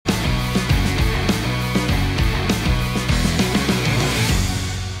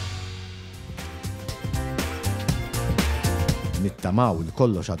nittamaw li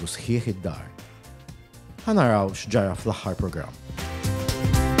kollox għadu sħiħ id-dar. Ħanaraw x'ġara fl-aħħar programm.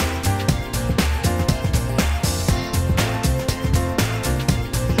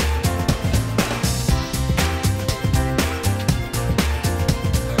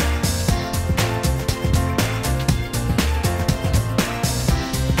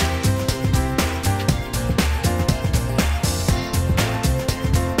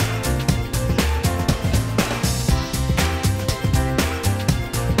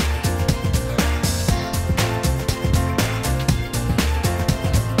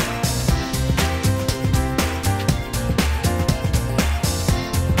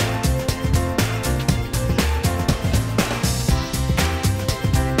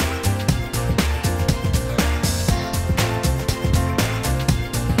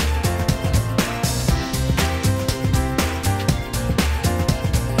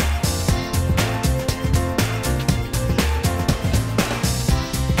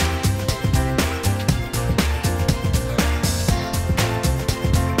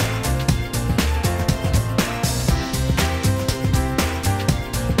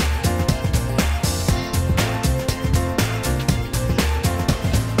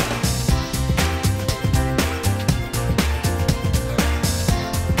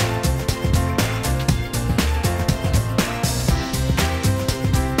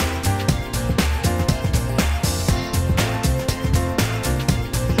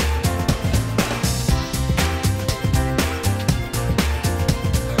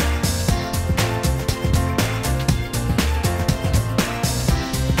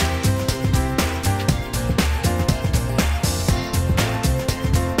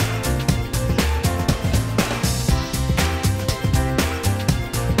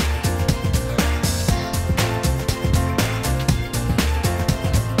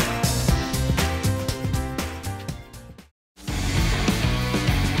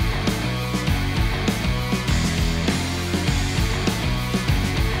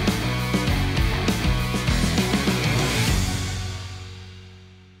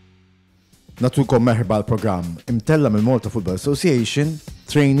 Natukom merħba l-programm imtella mill-Malta Football Association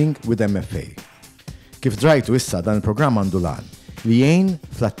Training with MFA. Kif drajtu issa dan il-programm għandu lan li jgħin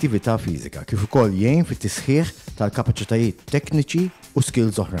fl-attività fiżika kif ukoll jgħin fit-tisħiħ tal-kapaċitajiet tekniċi u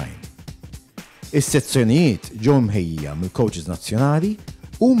skills oħrajn. Is-sezzjonijiet ġew mħejjija mill-coaches nazzjonali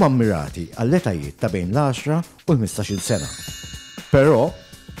u mammirati għall-etajiet ta' bejn l-10 u l-15 sena. Però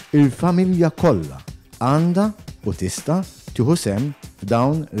il-familja kollha għandha u tista' tieħu sehem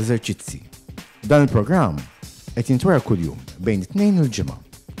f'dawn l-eżerċizzi. Dan il-programm qed jintwera kuljum bejn it-tnejn u l-ġimgħa.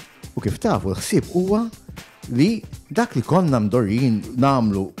 U kif tafu l-ħsieb huwa li dak li konna mdorrin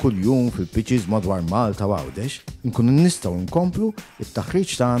nagħmlu kuljum fil-pitches madwar Malta u Għawdex, nkunu nistgħu nkomplu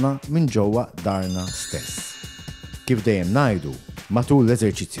it-taħriġ tagħna minn ġewwa darna stess. Kif dejjem ngħidu, matul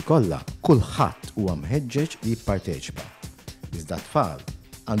l-eżerċizzi kollha, kulħadd huwa mħeġġeġ li jipparteċipa. Iżda tfal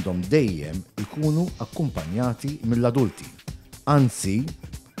għandhom dejjem ikunu akkumpanjati mill-adulti. Anzi,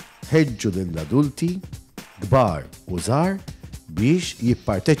 ħeġġu lill-adulti kbar u żgħar biex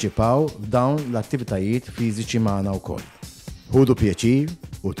jipparteċipaw f'dawn l-attivitajiet fiżiċi magħna wkoll. Ħudu pjaċir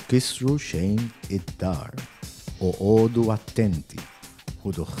u tkissru xejn id-dar u għodu attenti.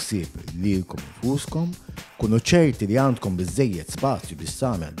 Ħudu ħsieb lilkom infuskom, kunu ċerti li għandkom biżżejjed spazju biex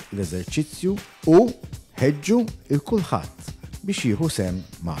tagħmel l-eżerċizzju u ħeġġu il-kulħadd biex jieħu sehem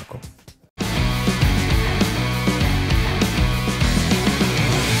magħkom.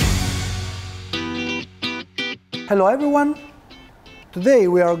 Hello everyone. Today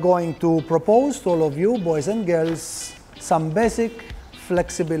we are going to propose to all of you, boys and girls, some basic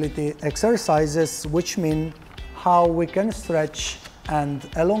flexibility exercises which mean how we can stretch and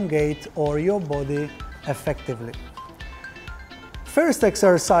elongate your body effectively. First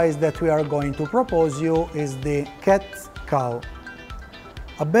exercise that we are going to propose you is the cat-cow.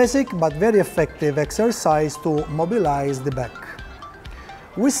 A basic but very effective exercise to mobilize the back.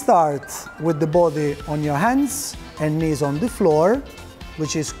 We start with the body on your hands and knees on the floor,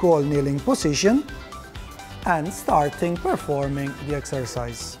 which is called kneeling position, and starting performing the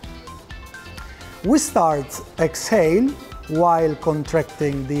exercise. We start exhale while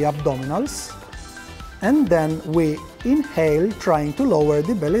contracting the abdominals, and then we inhale trying to lower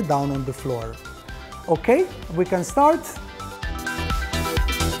the belly down on the floor. Okay, we can start.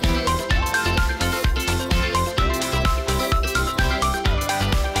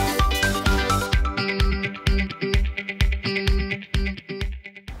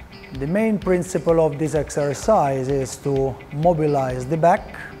 The main principle of this exercise is to mobilize the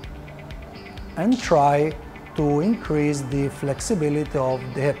back and try to increase the flexibility of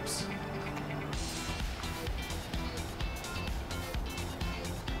the hips.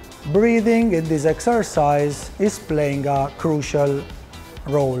 breathing in this exercise is playing a crucial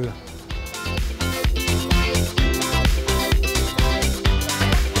role.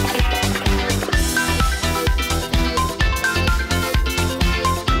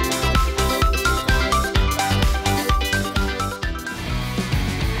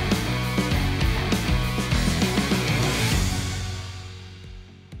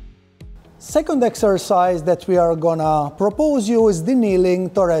 Second exercise that we are gonna propose you is the kneeling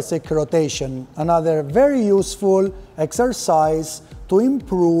thoracic rotation, another very useful exercise to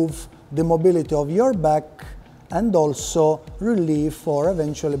improve the mobility of your back and also relief or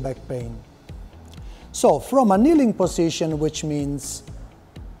eventually back pain. So from a kneeling position, which means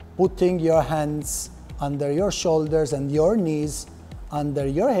putting your hands under your shoulders and your knees under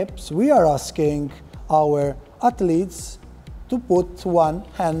your hips, we are asking our athletes to put one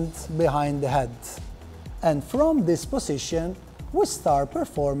hand behind the head. And from this position, we start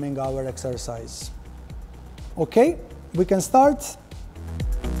performing our exercise. Okay, we can start.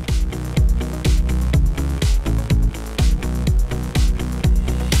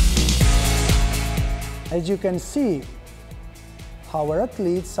 As you can see, our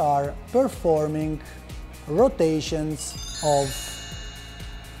athletes are performing rotations of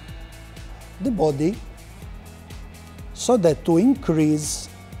the body so that to increase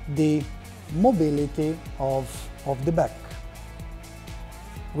the mobility of the back.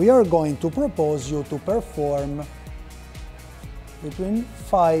 We are going to propose you to perform between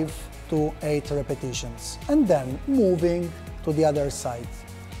 5 to 8 repetitions and then moving to the other side.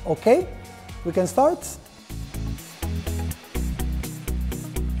 Okay, we can start.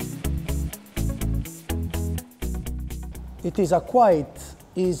 It is a quite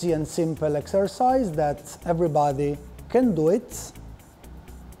easy and simple exercise that everybody can do it,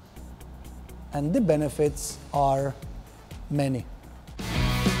 and the benefits are many.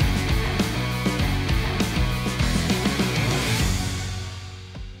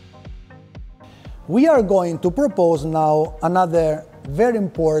 We are going to propose now another very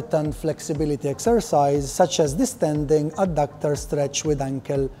important flexibility exercise, such as the standing adductor stretch with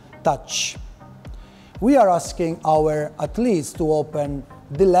ankle touch. We are asking our athletes to open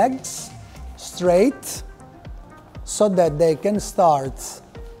the legs straight so that they can start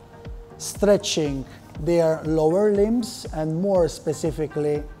stretching their lower limbs and more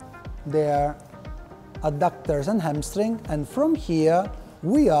specifically their adductors and hamstring. And from here,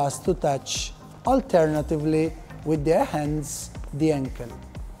 we ask to touch alternatively with their hands the ankle.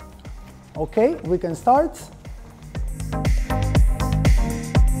 Okay, we can start.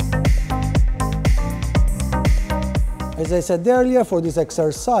 As I said earlier, for this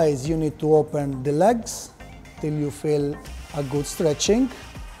exercise, you need to open the legs till you feel a good stretching,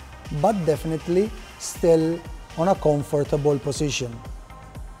 but definitely still on a comfortable position,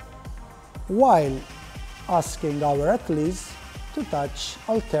 while asking our athletes to touch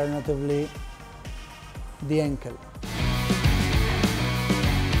alternatively the ankle.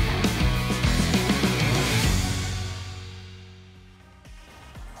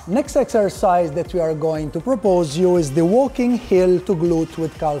 Next exercise that we are going to propose you is the walking heel to glute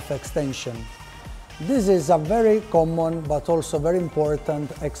with calf extension. This is a very common but also very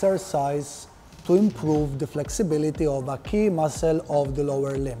important exercise to improve the flexibility of a key muscle of the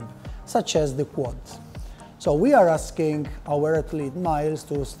lower limb, such as the quad. So we are asking our athlete Myles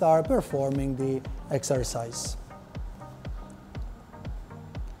to start performing the exercise.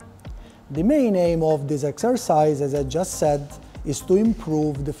 The main aim of this exercise, as I just said, is to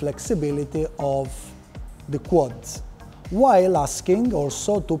improve the flexibility of the quads, while asking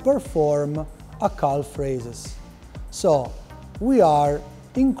also to perform a calf raises. So we are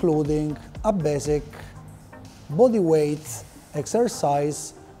including a basic body weight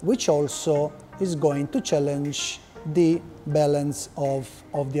exercise, which also is going to challenge the balance of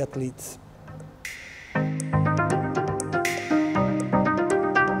the athlete.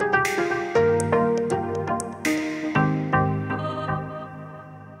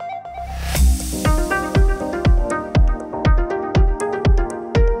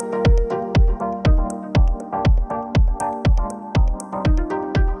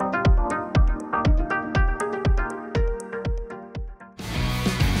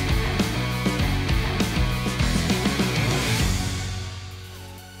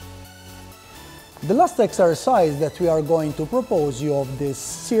 The last exercise that we are going to propose you of this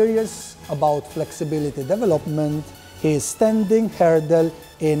series about flexibility development is standing hurdle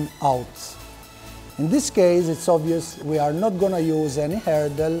in out. In this case, it's obvious we are not going to use any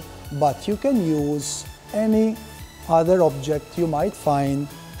hurdle, but you can use any other object you might find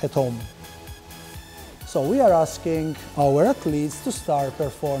at home. So we are asking our athletes to start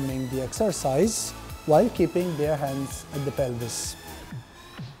performing the exercise while keeping their hands at the pelvis.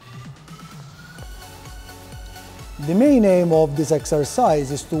 The main aim of this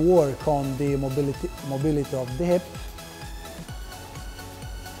exercise is to work on the mobility of the hip,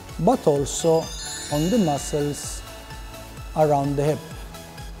 but also on the muscles around the hip,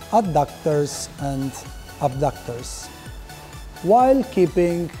 adductors and abductors, while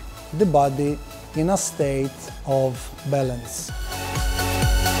keeping the body in a state of balance.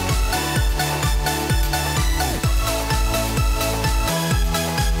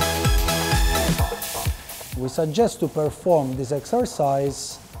 We suggest to perform this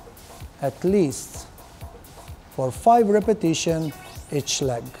exercise at least for 5 repetitions each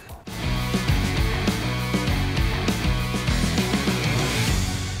leg.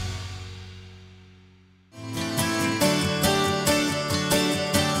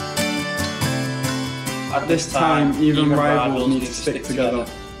 At this time, even rivals need to stick together.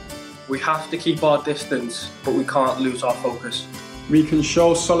 We have to keep our distance, but we can't lose our focus. We can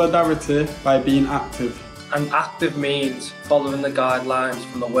show solidarity by being active. And active means following the guidelines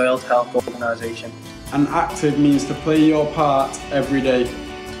from the World Health Organization. And active means to play your part every day,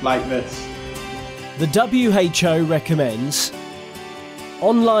 like this. The WHO recommends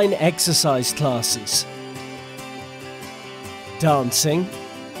online exercise classes, dancing,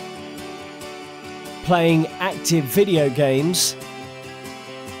 playing active video games,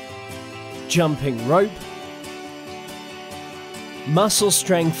 jumping rope, muscle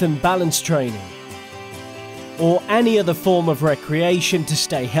strength and balance training, or any other form of recreation to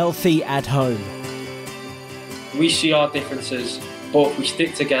stay healthy at home. We see our differences, but if we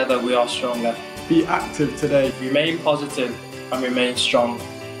stick together, we are stronger. Be active today. Remain positive and remain strong.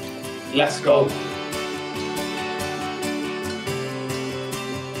 Let's go.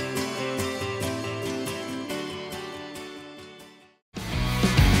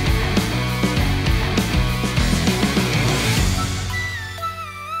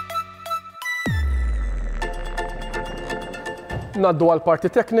 Naddu għal parti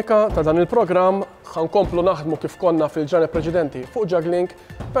teknika ta' dan il-programm ħankomplu naħdmu kif konna fil-ġranet preċedenti fuq juggling,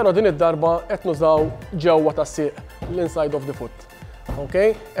 però din id-darba qed nużaw ġewwa tas-sieq l-inside of the foot.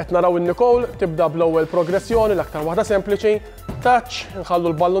 Okay? Qed naraw in-Nicole tibda bl-ewwel progressjoni l-aktar waħda sempliċi, touch, nħallu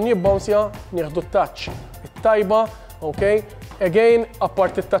l-ballun jibbounsja, nieħdu t-touch it-tajba, okay? Again,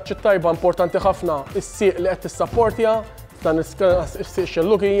 apparti t-touch it-tajba importanti ħafna is-sieq li qed tissapportja f'dan is-sieq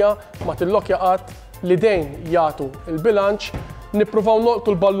xellugija ma tillokja qatt li dejn jagħtu il-bilanċ. Nippruvaw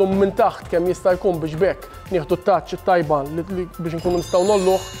noqtu l-ballum minn taħt kemm jista' jkun biex bekk nieħdu t-touch it-tajba biex nkunu nistgħu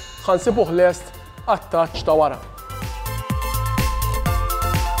nolluh ħansibuh lest għat-touch ta' wara.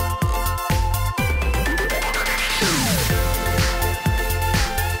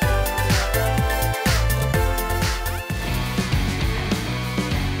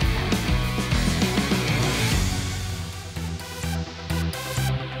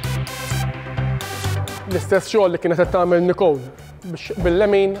 L-istess xogħol li kienet qed tagħmel Nicole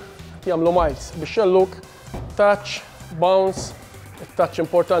bil-lemin jagħmlu Myles biex xelluk, touch, bounce, it-touch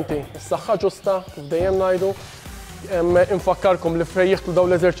importanti, is-saħħa ġusta kif dejjem ngħidu. Infakkarkom li fejjieħtu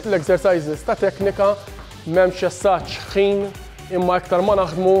dawn l-exercises ta' teknika m'hemmx essaġġ ħin imma iktar ma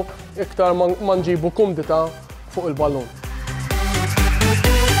naħdmu iktar ma nġibu kumdita fuq il-ballun.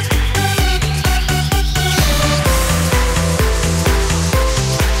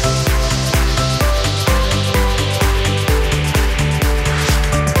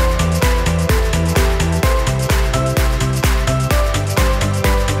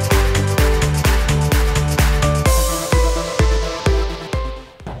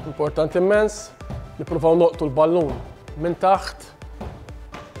 Importanti immens, nippruvaw noqtu l-ballun minn taħt,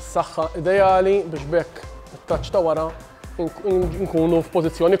 s-saħħa ideali biex bekk it-touch ta' wara nkunu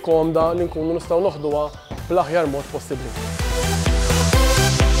f'pożizzjoni komda li nkunu nistgħu noħduha bl-aħjar mod possibbli.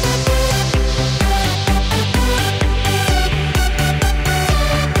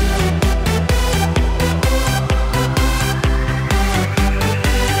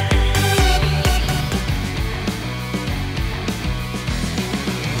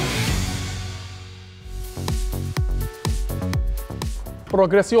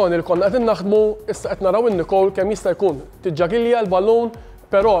 Progressjoni li konna qed naħdmu issa qed naraw in-Nicole kemm jista' jkun tiġġagilja l-ballun,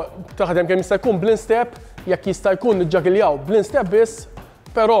 però taħdem kemm jista' jkun bl-instep, jekk jista' jkun niġġagiljaw bl-instep biss,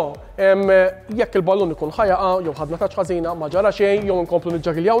 però jekk il-ballun ikun ħajaqa jew ħadna taċ ħażina ma ġara xejn jew inkomplu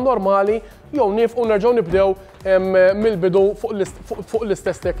niġġagiljaw normali jew nifqu nerġgħu nibdew mill-bidu fuq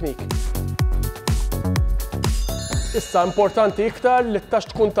l-istess teknik. Issa importanti iktar li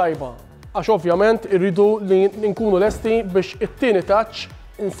t-touch tkun tajba. Għax ovvjament irridu li nkunu lesti biex it-tieni touch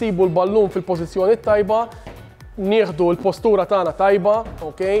insibu l-ballun fil-pożizzjoni tajba, nieħdu l-postura tagħna tajba,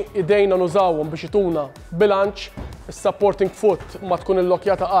 okay? Idejna nużawhom biex ituna bilanċ, is-supporting foot ma tkun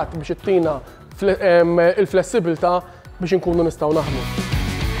illokjata qatt biex ittina il-flessibilità biex inkunu nistgħu naħdmu.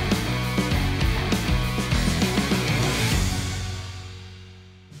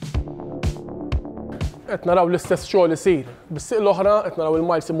 Qed naraw l-istess xogħol isir. Bis-siq l-oħra qed naraw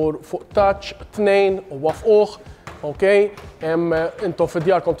il-Myles imur fuq touch, tnejn u wafquh. Okay? Intom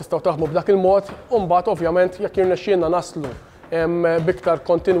fid-djarkom tistgħu taħdmu b'dak il-mod, u mbagħad ovvjament jekk jirnexxielna naslu biktar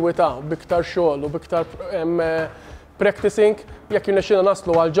kontinwità, biktar xogħol u biktar practicing, jekk jirnexxielna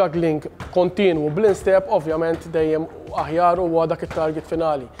naslu għal juggling kontinwu bl-instep, ovvjament dejjem aħjar huwa dak it-target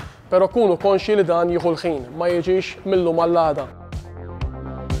finali. Però kunu konxi li dan jieħu l-ħin, ma jiġix millum għall-għada.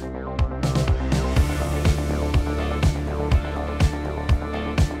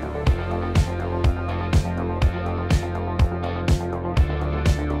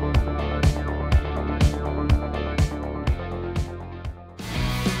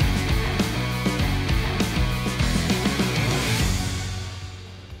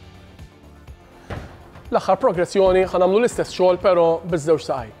 L-aħħar progressjoni ħanamlu l-istess xogħol però biż-żewġ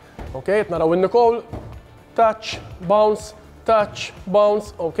saqaj. Okay? Naraw in-Nicole, touch,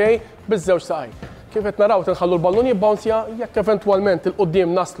 bounce, okay? Biż-żewġ saqaj. Kif qed naraw tinħallu l-ballun jibbounsja, jekk eventwalment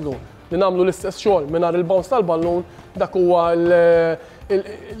il-qudiem naslu li nagħmlu l-istess xogħol mingħajr il-bounce tal-ballun, dak huwa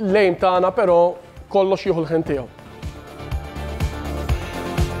l-aim tagħna, però kollox jieħu l-ħin tiegħu.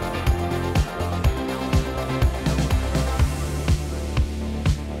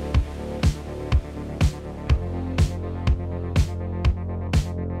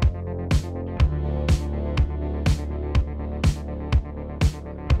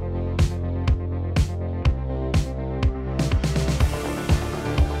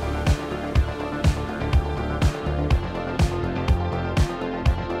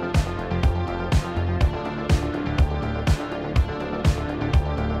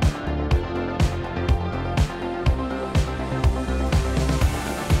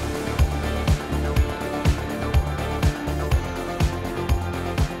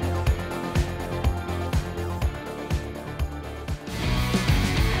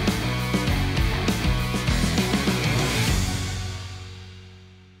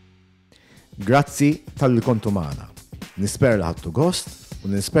 Grazzi tal-li kontu magħna. Nisper li ħadtu gost u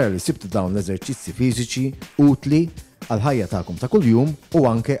nisper li sibtu dawn l-eżerċizzi fiżiċi utli għal ħajja tagħkom ta' kuljum u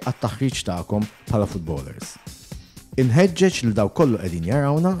anke għat-taħriġ tagħkom bħala footballers. Inħeġġeġ li daw kollu qegħdin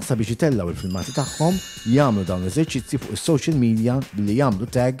jarawna sabiex jitellaw il-filmati tagħhom jagħmlu dawn l-eżerċizzi fuq is-social media billi jagħmlu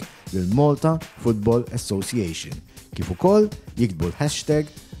tag lil Malta Football Association, kif ukoll jiktbu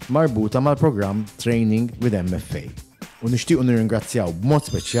l-hashtag marbuta mal-programm Training with MFA. U nixtiequ nirringrazzjaw b'mod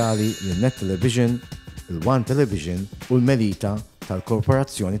speċjali lin-Net Television, il-One Television u l-Melita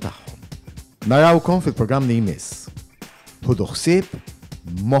tal-korporazzjoni tagħhom. Narawkom fil-programm li jmiss. Ħudu ħsieb,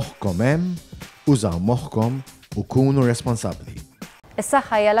 moħħkom hemm, użaw moħħkom u kunu responsabbli.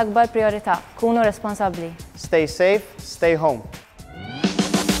 Is-saħħa hija l-akbar priorità, kunu responsabbli. Stay safe, stay home.